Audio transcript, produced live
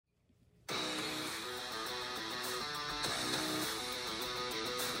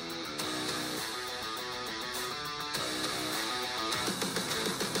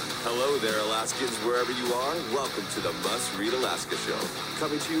Hello there, Alaskans, wherever you are. Welcome to the Must Read Alaska Show.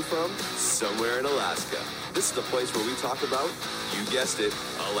 Coming to you from somewhere in Alaska. This is the place where we talk about, you guessed it,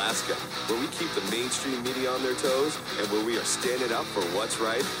 Alaska. Where we keep the mainstream media on their toes and where we are standing up for what's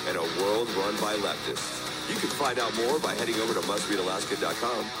right in a world run by leftists. You can find out more by heading over to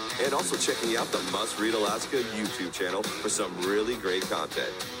mustreadalaska.com and also checking out the Must Read Alaska YouTube channel for some really great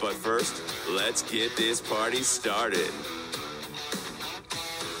content. But first, let's get this party started.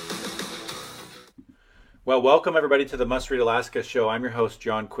 Well, welcome everybody to the Must Read Alaska show. I'm your host,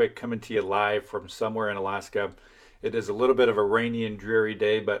 John Quick, coming to you live from somewhere in Alaska. It is a little bit of a rainy and dreary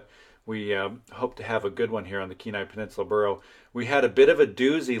day, but we hope to have a good one here on the Kenai Peninsula Borough. We had a bit of a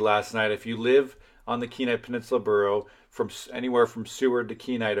doozy last night. If you live on the Kenai Peninsula Borough, from anywhere from Seward to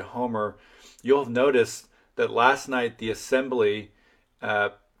Kenai to Homer, you'll have noticed that last night the Assembly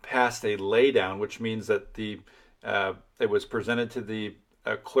passed a laydown, which means that it was presented to the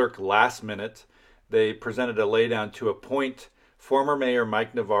clerk last minute. They presented a laydown to appoint former Mayor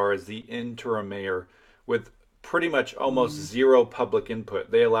Mike Navarre as the interim mayor with pretty much almost zero public input.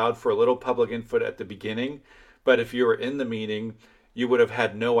 They allowed for a little public input at the beginning, but if you were in the meeting, you would have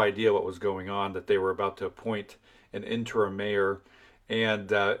had no idea what was going on, that they were about to appoint an interim mayor. And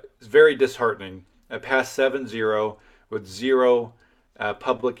it's very disheartening. It passed 7-0 with zero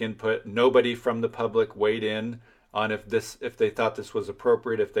public input. Nobody from the public weighed in on if they thought this was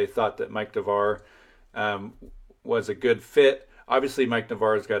appropriate, if they thought that Mike Navarre was a good fit. Obviously, Mike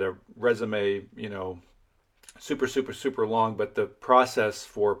Navarre's got a resume, super long, but the process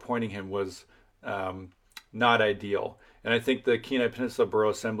for appointing him was not ideal. And I think the Kenai Peninsula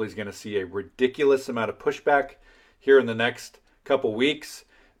Borough Assembly is going to see a ridiculous amount of pushback here in the next couple weeks.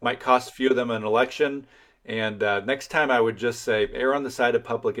 Might cost a few of them an election. And next time I would just say, err on the side of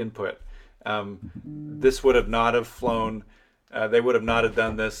public input. This would have not have flown. They would have not have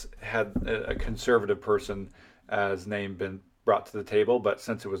done this had a conservative person's name been brought to the table. But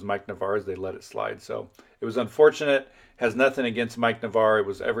since it was Mike Navarre's, they let it slide. So it was unfortunate. Has nothing against Mike Navarre. It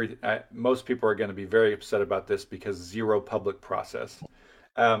was most people are going to be very upset about this because zero public process.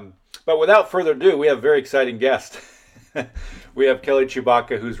 But without further ado, we have a very exciting guest. We have Kelly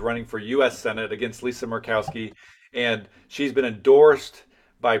Tshibaka, who's running for U.S. Senate against Lisa Murkowski, and she's been endorsed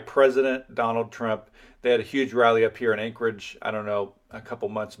by President Donald Trump. They had a huge rally up here in Anchorage, I don't know, a couple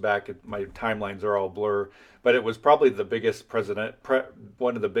months back. My timelines are all blur, but it was probably the biggest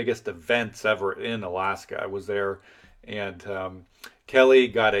one of the biggest events ever in Alaska. I was there, and Kelly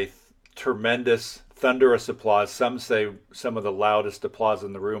got a tremendous, thunderous applause. Some say some of the loudest applause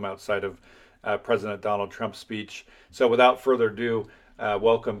in the room outside of President Donald Trump's speech. So without further ado,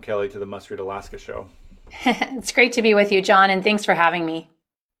 welcome, Kelly, to the Must Read Alaska show. It's great to be with you, John, and thanks for having me.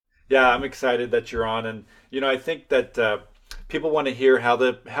 Yeah, I'm excited that you're on, and I think that people want to hear how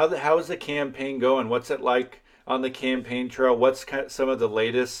is the campaign going? What's it like on the campaign trail? What's some of the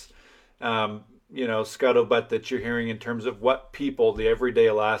latest scuttlebutt that you're hearing in terms of what people, the everyday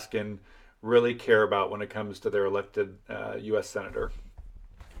Alaskan, really care about when it comes to their elected U.S. senator?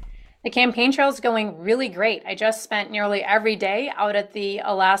 The campaign trail is going really great. I just spent nearly every day out at the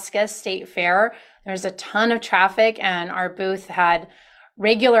Alaska State Fair. There's a ton of traffic, and our booth had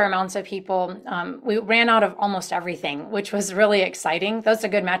regular amounts of people. We ran out of almost everything, which was really exciting. That's a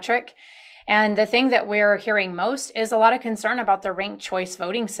good metric. And the thing that we're hearing most is a lot of concern about the ranked choice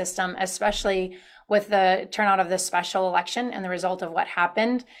voting system, especially with the turnout of the special election and the result of what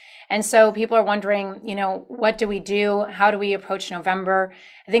happened. And so people are wondering, what do we do? How do we approach November?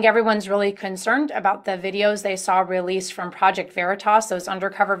 I think everyone's really concerned about the videos they saw released from Project Veritas, those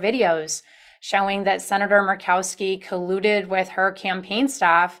undercover videos showing that Senator Murkowski colluded with her campaign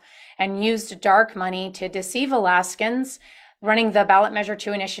staff and used dark money to deceive Alaskans, running the Ballot Measure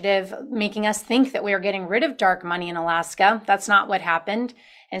 2 initiative, making us think that we are getting rid of dark money in Alaska. That's not what happened.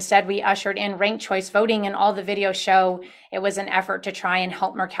 Instead, we ushered in ranked choice voting, and all the videos show it was an effort to try and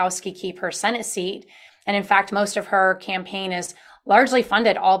help Murkowski keep her Senate seat. And in fact, most of her campaign is largely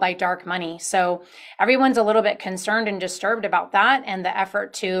funded all by dark money. So everyone's a little bit concerned and disturbed about that and the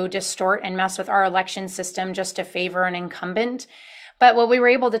effort to distort and mess with our election system just to favor an incumbent. But what we were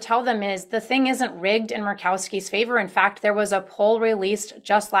able to tell them is the thing isn't rigged in Murkowski's favor. In fact, there was a poll released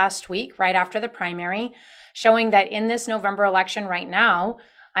just last week, right after the primary, showing that in this November election right now,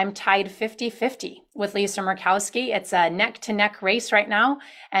 I'm tied 50-50 with Lisa Murkowski. It's a neck-to-neck race right now,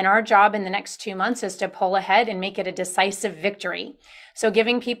 and our job in the next 2 months is to pull ahead and make it a decisive victory. So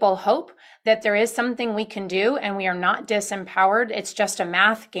giving people hope that there is something we can do and we are not disempowered. It's just a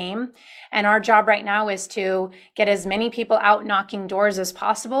math game. And our job right now is to get as many people out knocking doors as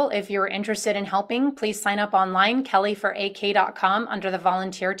possible. If you're interested in helping, please sign up online, kellyforak.com, under the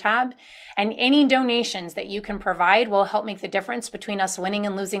volunteer tab. And any donations that you can provide will help make the difference between us winning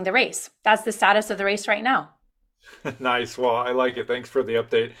and losing the race. That's the status of the race right now. Nice. Well, I like it. Thanks for the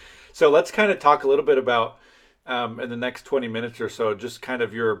update. So let's kind of talk a little bit about, in the next 20 minutes or so, just kind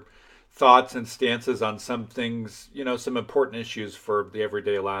of your thoughts and stances on some things, some important issues for the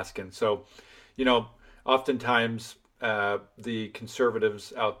everyday Alaskan. So, oftentimes the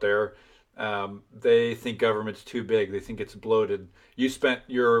conservatives out there, they think government's too big. They think it's bloated. You spent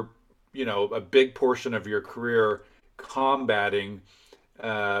a big portion of your career combating,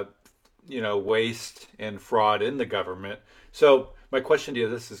 waste and fraud in the government. So my question to you,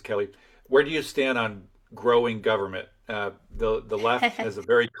 this is Kelly, where do you stand on growing government? The left has a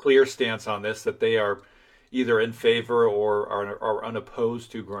very clear stance on this, that they are either in favor or are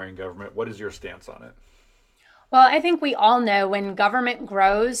unopposed to growing government. What is your stance on it? Well, I think we all know when government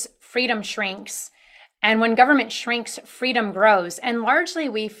grows, freedom shrinks. And when government shrinks, freedom grows. And largely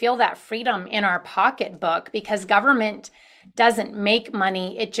we feel that freedom in our pocketbook because government doesn't make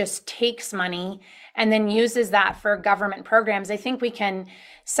money, it just takes money and then uses that for government programs. I think we can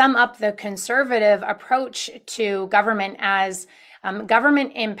sum up the conservative approach to government as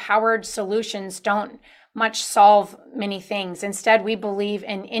government empowered solutions don't much solve many things. Instead, we believe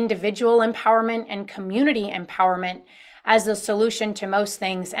in individual empowerment and community empowerment as the solution to most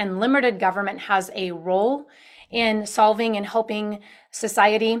things. And limited government has a role in solving and helping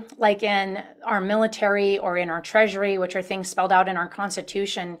society, like in our military or in our treasury, which are things spelled out in our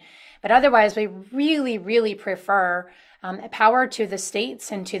Constitution. But otherwise, we really, really prefer power to the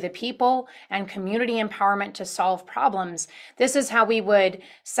states and to the people and community empowerment to solve problems. This is how we would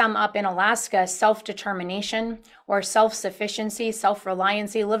sum up in Alaska self-determination or self-sufficiency,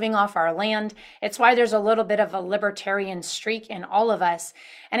 self-reliancy, living off our land. It's why there's a little bit of a libertarian streak in all of us.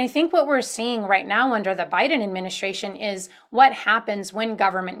 And I think what we're seeing right now under the Biden administration is what happens when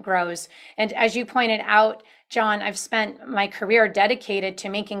government grows. And as you pointed out, John, I've spent my career dedicated to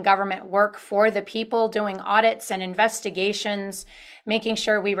making government work for the people, doing audits and investigations, making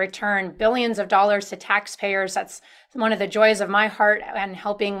sure we return billions of dollars to taxpayers. That's one of the joys of my heart, and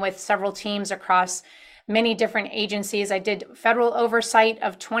helping with several teams across many different agencies. I did federal oversight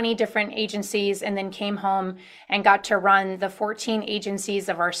of 20 different agencies and then came home and got to run the 14 agencies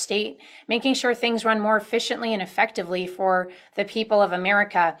of our state, making sure things run more efficiently and effectively for the people of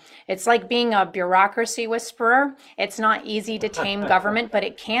America. It's like being a bureaucracy whisperer. It's not easy to tame government, but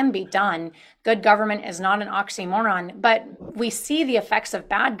it can be done. Good government is not an oxymoron, but we see the effects of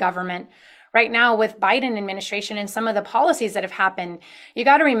bad government right now with Biden administration and some of the policies that have happened. You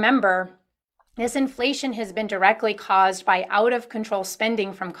got to remember, this inflation has been directly caused by out of control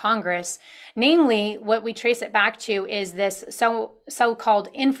spending from Congress. Namely, what we trace it back to is this so-called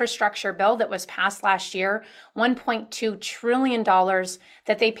infrastructure bill that was passed last year, $1.2 trillion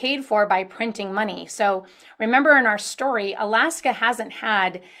that they paid for by printing money. So remember in our story, Alaska hasn't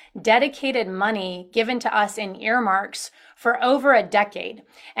had dedicated money given to us in earmarks for over a decade.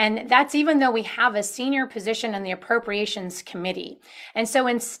 And that's even though we have a senior position in the Appropriations Committee. And so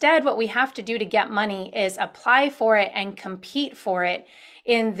instead, what we have to do to get money is apply for it and compete for it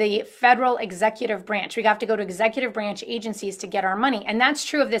in the federal executive branch. We have to go to executive branch agencies to get our money. And that's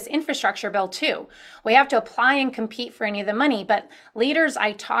true of this infrastructure bill too. We have to apply and compete for any of the money. But leaders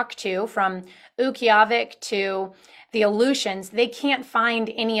I talk to, from Ukiyavik to the Aleutians, they can't find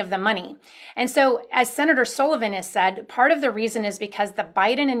any of the money. And so, as Senator Sullivan has said, part of the reason is because the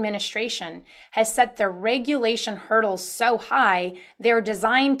Biden administration has set the regulation hurdles so high, they're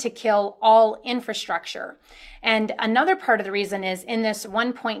designed to kill all infrastructure. And another part of the reason is in this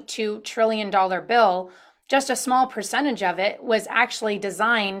 $1.2 trillion bill, just a small percentage of it was actually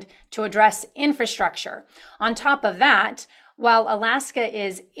designed to address infrastructure. On top of that, while Alaska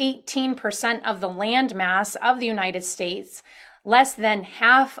is 18% of the land mass of the United States, less than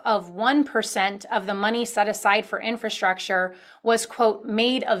half of 1% of the money set aside for infrastructure was, quote,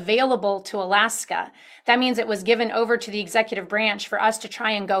 made available to Alaska. That means it was given over to the executive branch for us to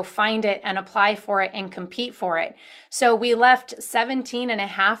try and go find it and apply for it and compete for it. So we left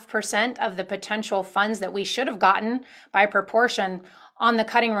 17.5% of the potential funds that we should have gotten by proportion on the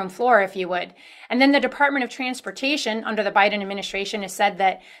cutting room floor, if you would. And then the Department of Transportation under the Biden administration has said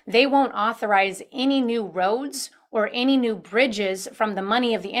that they won't authorize any new roads or any new bridges from the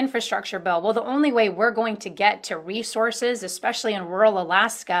money of the infrastructure bill. Well, the only way we're going to get to resources, especially in rural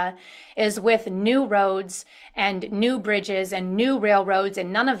Alaska, is with new roads and new bridges and new railroads,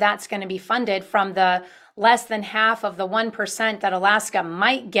 and none of that's going to be funded from the less than half of the 1% that Alaska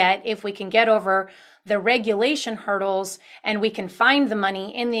might get if we can get over the regulation hurdles and we can find the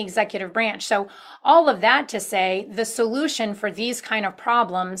money in the executive branch. So all of that to say, the solution for these kind of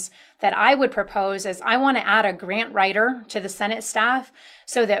problems that I would propose is I want to add a grant writer to the Senate staff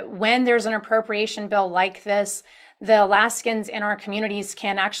so that when there's an appropriation bill like this, the Alaskans in our communities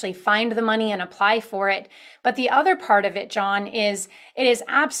can actually find the money and apply for it. But the other part of it, John, is it is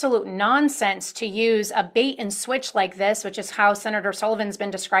absolute nonsense to use a bait and switch like this, which is how Senator Sullivan's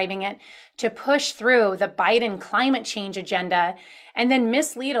been describing it, to push through the Biden climate change agenda and then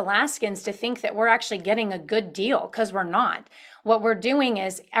mislead Alaskans to think that we're actually getting a good deal, because we're not. What we're doing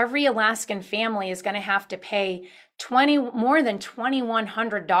is every Alaskan family is going to have to pay more than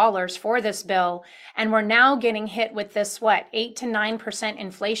 $2,100 for this bill. And we're now getting hit with this, 8 to 9%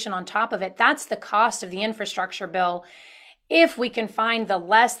 inflation on top of it. That's the cost of the infrastructure bill. If we can find the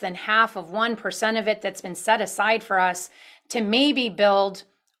less than half of 1% of it that's been set aside for us to maybe build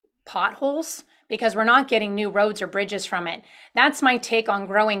potholes, because we're not getting new roads or bridges from it. That's my take on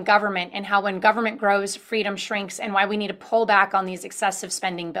growing government and how when government grows, freedom shrinks, and why we need to pull back on these excessive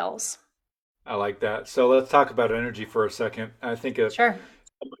spending bills. I like that. So let's talk about energy for a second. I think Sure.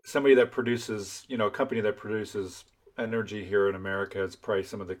 somebody that produces, a company that produces energy here in America is probably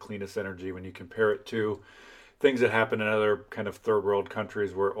some of the cleanest energy when you compare it to things that happen in other kind of third world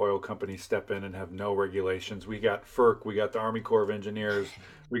countries where oil companies step in and have no regulations. We got FERC, we got the Army Corps of Engineers,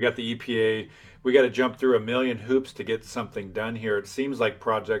 we got the EPA. We got to jump through a million hoops to get something done here. It seems like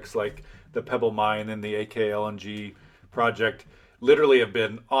projects like the Pebble Mine and the AKLNG project literally have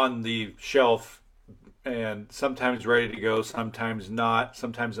been on the shelf and sometimes ready to go, sometimes not,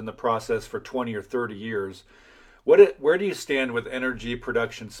 sometimes in the process for 20 or 30 years. Where do you stand with energy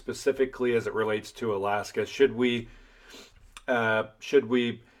production specifically as it relates to Alaska? Should we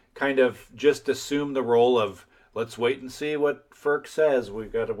kind of just assume the role of let's wait and see what FERC says,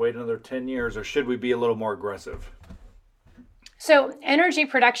 we've got to wait another 10 years, or should we be a little more aggressive? So energy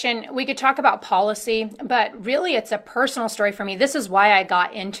production, we could talk about policy, but really it's a personal story for me. This is why I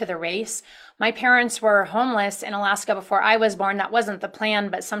got into the race. My parents were homeless in Alaska before I was born. That wasn't the plan,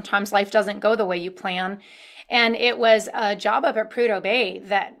 but sometimes life doesn't go the way you plan. And it was a job up at Prudhoe Bay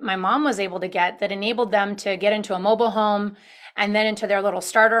that my mom was able to get that enabled them to get into a mobile home and then into their little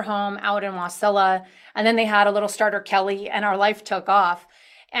starter home out in Wasilla. And then they had a little starter Kelly, and our life took off.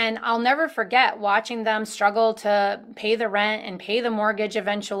 And I'll never forget watching them struggle to pay the rent and pay the mortgage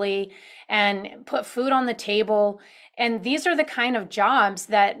eventually and put food on the table. And these are the kind of jobs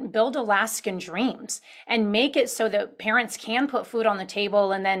that build Alaskan dreams and make it so that parents can put food on the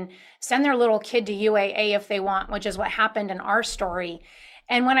table and then send their little kid to UAA if they want, which is what happened in our story.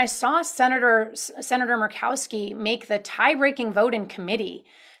 And when I saw Senator Murkowski make the tie-breaking vote in committee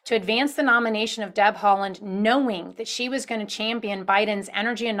to advance the nomination of Deb Haaland, knowing that she was going to champion Biden's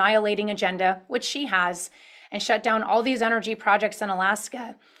energy annihilating agenda, which she has, and shut down all these energy projects in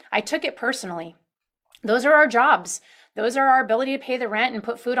Alaska, I took it personally. Those are our jobs. Those are our ability to pay the rent and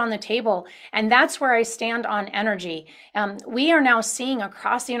put food on the table. And that's where I stand on energy. We are now seeing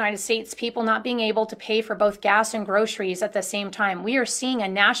across the United States people not being able to pay for both gas and groceries at the same time. We are seeing a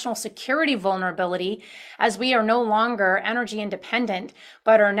national security vulnerability as we are no longer energy independent,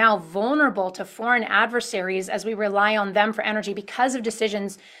 but are now vulnerable to foreign adversaries as we rely on them for energy because of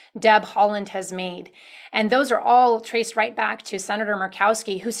decisions Deb Haaland has made. And those are all traced right back to Senator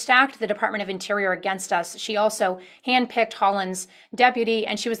Murkowski, who stacked the Department of Interior against us. She also handpicked Haaland's deputy,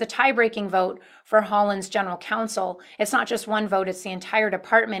 and she was the tie-breaking vote for Haaland's general counsel. It's not just one vote, it's the entire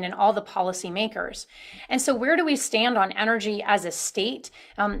department and all the policymakers. And so where do we stand on energy as a state?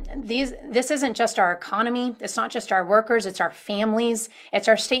 This isn't just our economy. It's not just our workers. It's our families. It's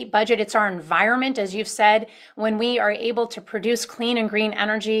our state budget. It's our environment, as you've said. When we are able to produce clean and green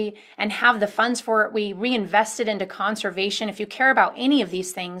energy and have the funds for it, we reinvest it into conservation. If you care about any of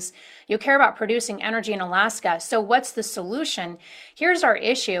these things, you care about producing energy in Alaska. So what's the solution? Here's our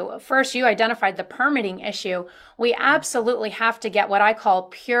issue. First, you identified the permitting issue. We absolutely have to get what I call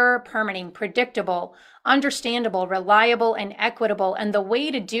pure permitting, predictable, understandable, reliable, and equitable. And the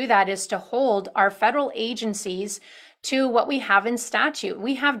way to do that is to hold our federal agencies to what we have in statute.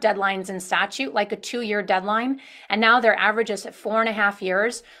 We have deadlines in statute, like a 2-year deadline, and now their average is at 4.5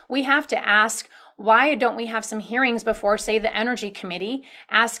 years. We have to ask, Why don't we have some hearings before, say, the Energy Committee,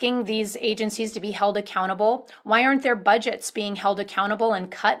 asking these agencies to be held accountable? Why aren't their budgets being held accountable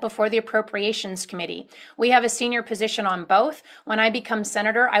and cut before the Appropriations Committee? We have a senior position on both. When I become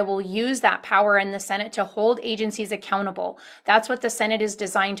senator, I will use that power in the Senate to hold agencies accountable. That's what the Senate is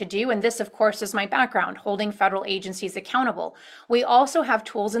designed to do. And this, of course, is my background, holding federal agencies accountable. We also have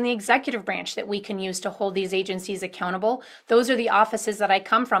tools in the executive branch that we can use to hold these agencies accountable. Those are the offices that I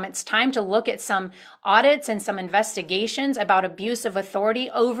come from. It's time to look at some audits and some investigations about abuse of authority,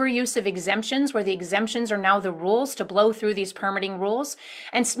 overuse of exemptions, where the exemptions are now the rules, to blow through these permitting rules,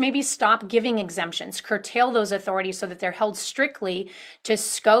 and maybe stop giving exemptions, curtail those authorities so that they're held strictly to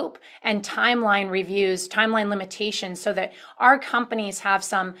scope and timeline reviews, timeline limitations, so that our companies have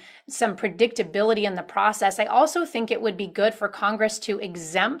some predictability in the process. I also think it would be good for Congress to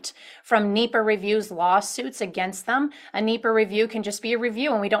exempt from NEPA reviews lawsuits against them. A NEPA review can just be a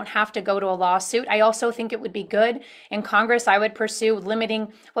review and we don't have to go to a lawsuit. I also think it would be good in Congress. I would pursue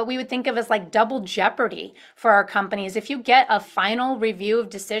limiting what we would think of as like double jeopardy for our companies. If you get a final review of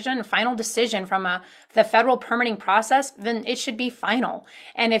decision, a final decision from the federal permitting process, then it should be final.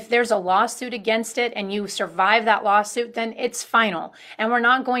 And if there's a lawsuit against it and you survive that lawsuit, then it's final. And we're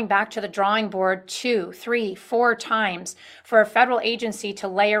not going back to the drawing board 2, 3, 4 times for a federal agency to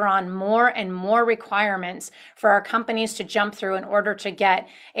layer on more and more requirements for our companies to jump through in order to get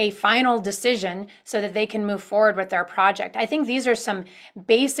a final decision so that they can move forward with their project. I think these are some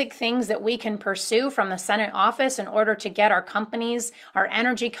basic things that we can pursue from the Senate office in order to get our companies, our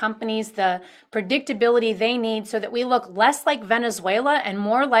energy companies, the predictability they need so that we look less like Venezuela and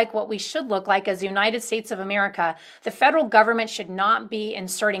more like what we should look like as the United States of America. The federal government should not be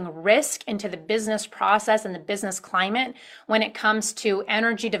inserting risk into the business process and the business climate when it comes to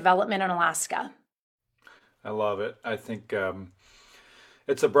energy development in Alaska. I love it. I think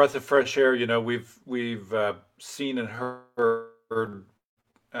it's a breath of fresh air. You know, we've seen and heard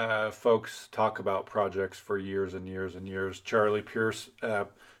folks talk about projects for years and years and years. Charlie Pierce,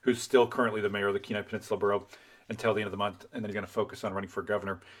 who's still currently the mayor of the Kenai Peninsula Borough until the end of the month, and then he's going to focus on running for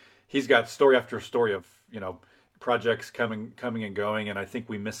governor. He's got story after story of, you know, projects coming and going, and I think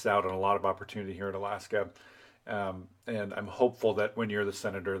we miss out on a lot of opportunity here in Alaska. And I'm hopeful that when you're the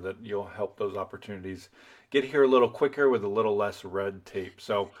senator that you'll help those opportunities get here a little quicker with a little less red tape.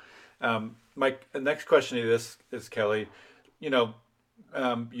 So my next question to this is, Kelly, you know,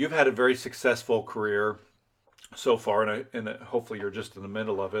 you've had a very successful career so far, and hopefully you're just in the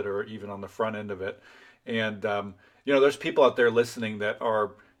middle of it or even on the front end of it. And, you know, there's people out there listening that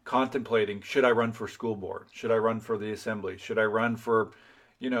are contemplating, should I run for school board? Should I run for the assembly? Should I run for,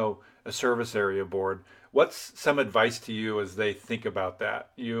 you know, a service area board? What's some advice to you as they think about that?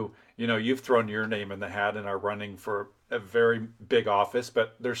 You know, you've thrown your name in the hat and are running for a very big office,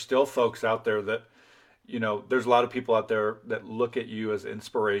 but there's still folks out there that, you know, there's a lot of people out there that look at you as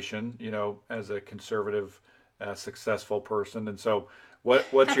inspiration, you know, as a conservative, successful person. And so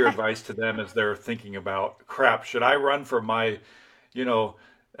what's your advice to them as they're thinking about, crap, should I run for my, you know,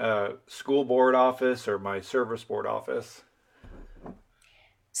 school board office or my service board office?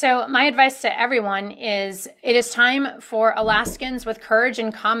 So my advice to everyone is it is time for Alaskans with courage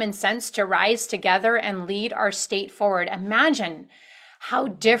and common sense to rise together and lead our state forward. Imagine how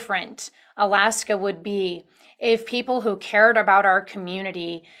different Alaska would be if people who cared about our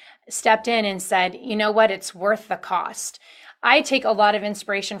community stepped in and said, you know what, it's worth the cost. I take a lot of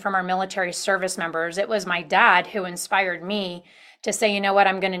inspiration from our military service members. It was my dad who inspired me to say, you know what,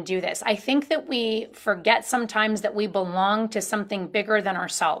 I'm going to do this. I think that we forget sometimes that we belong to something bigger than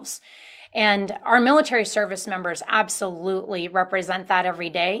ourselves. And our military service members absolutely represent that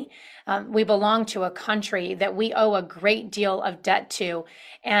every day. We belong to a country that we owe a great deal of debt to,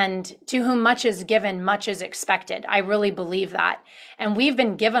 and to whom much is given, much is expected. I really believe that. And we've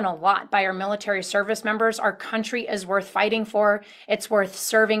been given a lot by our military service members. Our country is worth fighting for. It's worth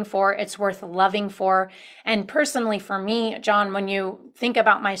serving for. It's worth loving for. And personally, for me, John, when you think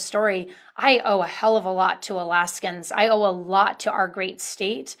about my story, I owe a hell of a lot to Alaskans. I owe a lot to our great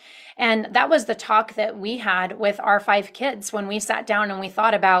state. And that was the talk that we had with our 5 kids when we sat down and we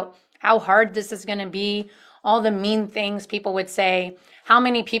thought about how hard this is going to be, all the mean things people would say, how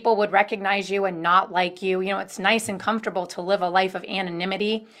many people would recognize you and not like you. You know, it's nice and comfortable to live a life of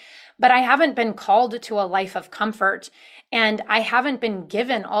anonymity, but I haven't been called to a life of comfort, and I haven't been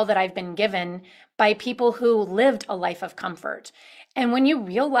given all that I've been given by people who lived a life of comfort. And when you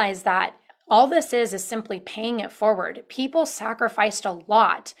realize that all this is simply paying it forward, people sacrificed a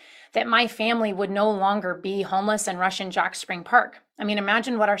lot that my family would no longer be homeless and rush in Jack Spring Park. I mean,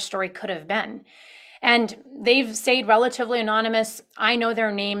 imagine what our story could have been. And they've stayed relatively anonymous. I know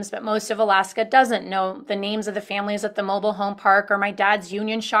their names, but most of Alaska doesn't know the names of the families at the mobile home park, or my dad's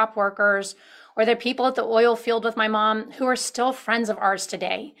union shop workers, or the people at the oil field with my mom who are still friends of ours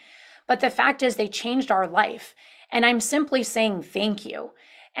today. But the fact is, they changed our life. And I'm simply saying thank you.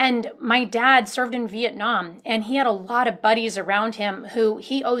 And my dad served in Vietnam, and he had a lot of buddies around him who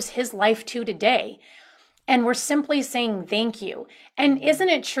he owes his life to today. And we're simply saying thank you. And isn't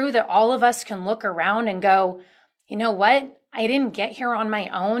it true that all of us can look around and go, you know what? I didn't get here on my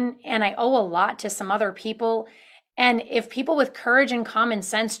own, and I owe a lot to some other people. And if people with courage and common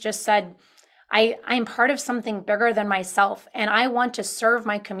sense just said, I'm part of something bigger than myself, and I want to serve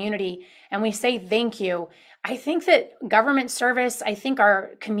my community, and we say thank you, I think that government service, I think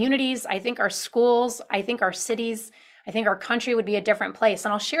our communities, I think our schools, I think our cities, I think our country would be a different place.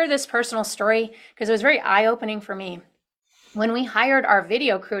 And I'll share this personal story because it was very eye-opening for me. When we hired our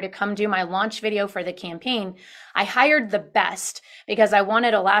video crew to come do my launch video for the campaign, I hired the best because I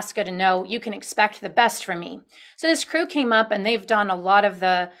wanted Alaska to know you can expect the best from me. So this crew came up, and they've done a lot of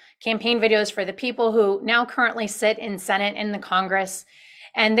the campaign videos for the people who now currently sit in Senate and the Congress.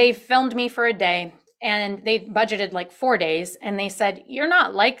 And they filmed me for a day, and they budgeted like 4 days. And they said, you're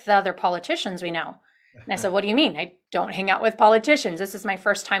not like the other politicians we know. And I said, what do you mean? I don't hang out with politicians. This is my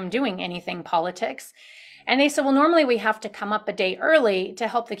first time doing anything politics. And they said, well, normally we have to come up a day early to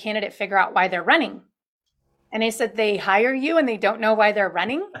help the candidate figure out why they're running. And they said, they hire you and they don't know why they're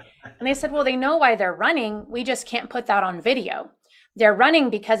running? And they said, well, they know why they're running. We just can't put that on video. They're running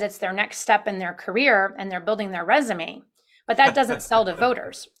because it's their next step in their career and they're building their resume. But that doesn't sell to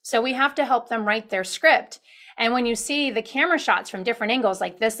voters. So we have to help them write their script. And when you see the camera shots from different angles,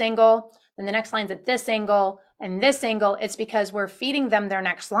 like this angle, then the next line's at this angle, and this angle, it's because we're feeding them their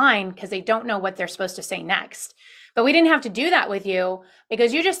next line because they don't know what they're supposed to say next. But we didn't have to do that with you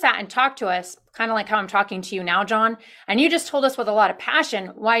because you just sat and talked to us, kind of like how I'm talking to you now, John, and you just told us with a lot of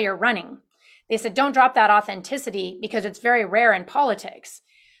passion why you're running. They said, don't drop that authenticity because it's very rare in politics.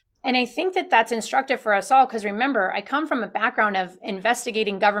 And I think that that's instructive for us all because remember, I come from a background of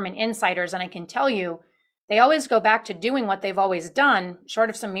investigating government insiders, and I can tell you, they always go back to doing what they've always done, short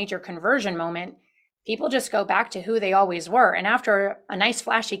of some major conversion moment. People just go back to who they always were. And after a nice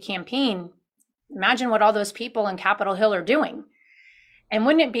flashy campaign, imagine what all those people in Capitol Hill are doing. And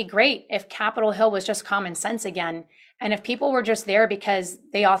wouldn't it be great if Capitol Hill was just common sense again? And if people were just there because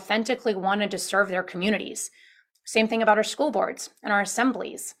they authentically wanted to serve their communities? Same thing about our school boards and our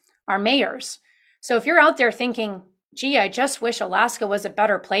assemblies, our mayors. So if you're out there thinking, gee, I just wish Alaska was a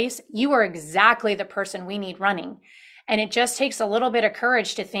better place, you are exactly the person we need running. And it just takes a little bit of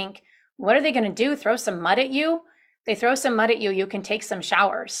courage to think, what are they going to do? Throw some mud at you? They throw some mud at you, you can take some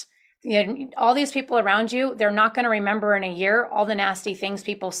showers. You know, all these people around you, they're not going to remember in a year all the nasty things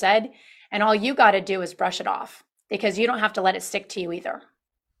people said. And all you got to do is brush it off because you don't have to let it stick to you either.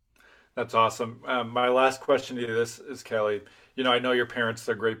 That's awesome. My last question to you this is, Kelly, you know, I know your parents,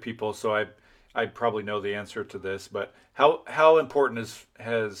 they're great people, so I probably know the answer to this, but how important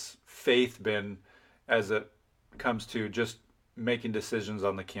has faith been as it comes to just making decisions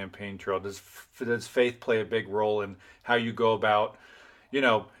on the campaign trail? Does faith play a big role in how you go about, you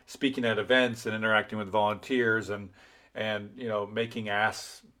know, speaking at events and interacting with volunteers and you know, making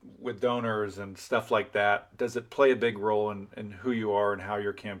asks with donors and stuff like that? Does it play a big role in who you are and how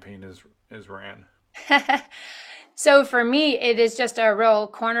your campaign is ran? So for me, it is just a real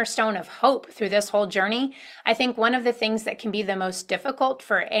cornerstone of hope through this whole journey. I think one of the things that can be the most difficult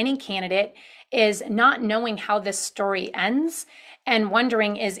for any candidate is not knowing how this story ends and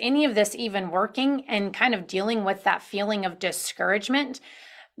wondering, is any of this even working, and kind of dealing with that feeling of discouragement.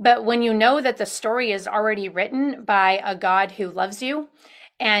 But when you know that the story is already written by a God who loves you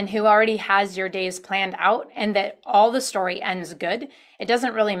and who already has your days planned out, and that all the story ends good, it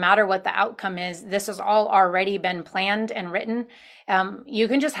doesn't really matter what the outcome is. This has all already been planned and written. You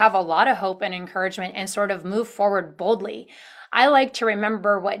can just have a lot of hope and encouragement and sort of move forward boldly. I like to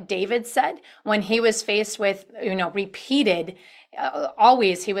remember what David said when he was faced with, repeated,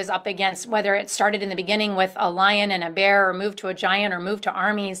 always he was up against, whether it started in the beginning with a lion and a bear, or moved to a giant, or moved to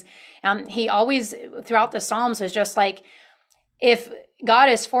armies. He always, throughout the Psalms, was just like, if God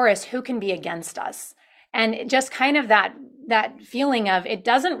is for us, who can be against us? And just kind of that feeling of, it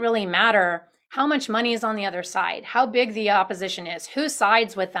doesn't really matter how much money is on the other side, how big the opposition is, who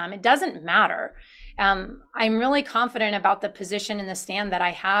sides with them. It doesn't matter. I'm really confident about the position and the stand that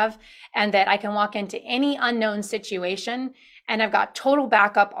I have, and that I can walk into any unknown situation and I've got total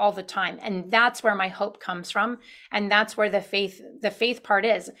backup all the time. And that's where my hope comes from. And that's where the faith part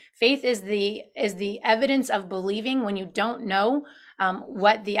is. Faith is the evidence of believing when you don't know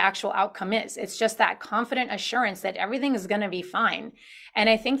what the actual outcome is. It's just that confident assurance that everything is going to be fine. And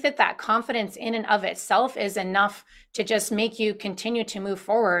I think that that confidence in and of itself is enough to just make you continue to move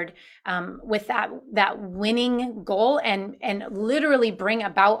forward with that winning goal and literally bring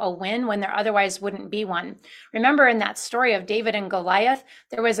about a win when there otherwise wouldn't be one. Remember in that story of David and Goliath,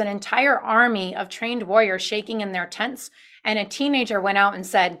 there was an entire army of trained warriors shaking in their tents, and a teenager went out and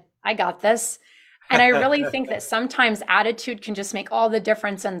said, "I got this." And I really think that sometimes attitude can just make all the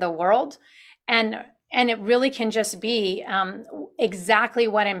difference in the world. And it really can just be exactly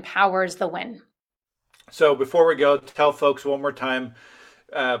what empowers the win. So before we go, tell folks one more time,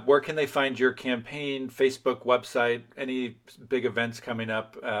 where can they find your campaign, Facebook, website, any big events coming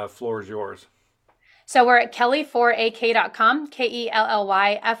up? Floor is yours. So we're at kelly4ak.com,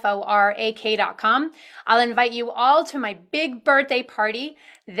 KELLYFORAK.com. I'll invite you all to my big birthday party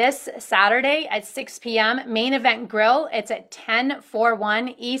this Saturday at 6 p.m. Main Event Grill. It's at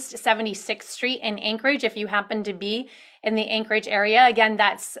 1041 East 76th Street in Anchorage if you happen to be in the Anchorage area. Again,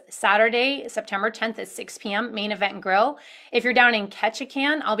 that's Saturday, September 10th at 6 p.m. Main Event Grill. If you're down in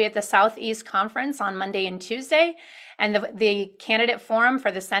Ketchikan, I'll be at the Southeast Conference on Monday and Tuesday. And the candidate forum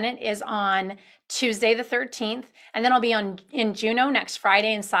for the Senate is on Tuesday the 13th. And then I'll be in Juneau next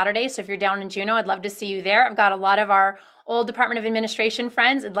Friday and Saturday. So if you're down in Juneau, I'd love to see you there. I've got a lot of our old Department of Administration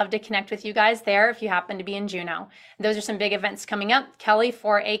friends. I'd love to connect with you guys there if you happen to be in Juneau. Those are some big events coming up.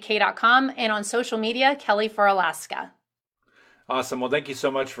 Kelly4ak.com, and on social media, Kelly for Alaska. Awesome. Well, thank you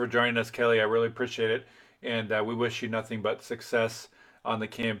so much for joining us, Kelly. I really appreciate it. And we wish you nothing but success on the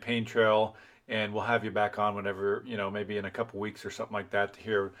campaign trail. And we'll have you back on whenever, maybe in a couple weeks or something like that, to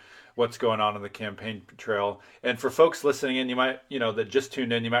hear what's going on the campaign trail. And for folks listening in, you might, that just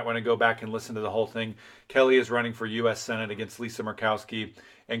tuned in, you might want to go back and listen to the whole thing. Kelly is running for U.S. Senate against Lisa Murkowski.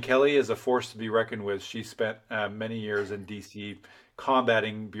 And Kelly is a force to be reckoned with. She spent many years in D.C.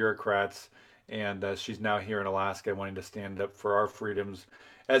 combating bureaucrats. And she's now here in Alaska wanting to stand up for our freedoms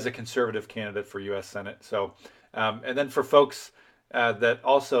as a conservative candidate for U.S. Senate. So, and then for folks that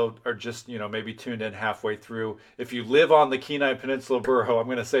also are just, maybe tuned in halfway through, if you live on the Kenai Peninsula Borough, I'm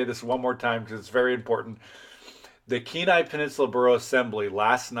going to say this one more time because it's very important. The Kenai Peninsula Borough Assembly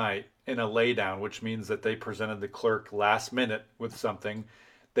last night in a laydown, which means that they presented the clerk last minute with something.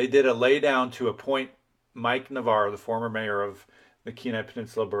 They did a laydown to appoint Mike Navarro, the former mayor of the Kenai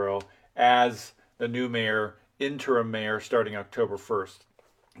Peninsula Borough, as the new mayor, interim mayor, starting October 1st.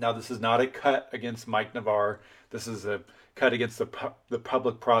 Now, this is not a cut against Mike Navarro. This is a cut against the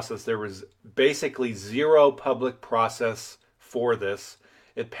public process. There was basically zero public process for this.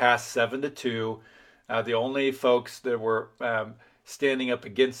 It passed 7-2. The only folks that were standing up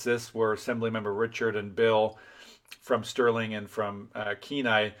against this were Assemblymember Richard and Bill from Sterling and from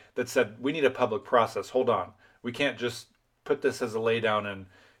Kenai that said, we need a public process. Hold on. We can't just put this as a laydown and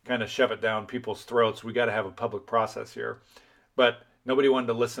kind of shove it down people's throats. We got to have a public process here. But nobody wanted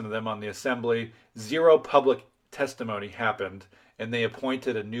to listen to them on the assembly. Zero public testimony happened, and they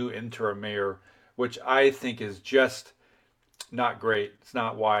appointed a new interim mayor, which I think is just not great. It's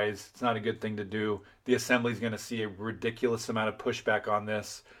not wise. It's not a good thing to do. The assembly is going to see a ridiculous amount of pushback on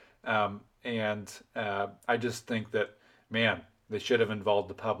this. And I just think that, man, they should have involved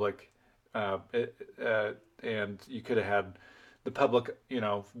the public. And you could have had the public,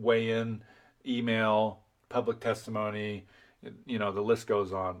 weigh in, email, public testimony, the list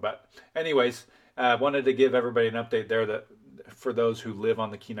goes on. But anyways, I wanted to give everybody an update there that for those who live on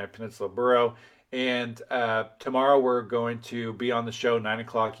the Kenai Peninsula Borough. And tomorrow we're going to be on the show, 9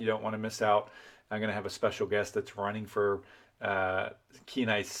 o'clock. You don't want to miss out. I'm going to have a special guest that's running for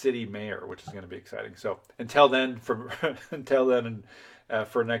Kenai City Mayor, which is going to be exciting. So until then, for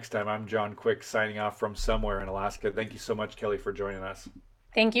next time, I'm John Quick signing off from somewhere in Alaska. Thank you so much, Kelly, for joining us.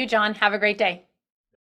 Thank you, John. Have a great day.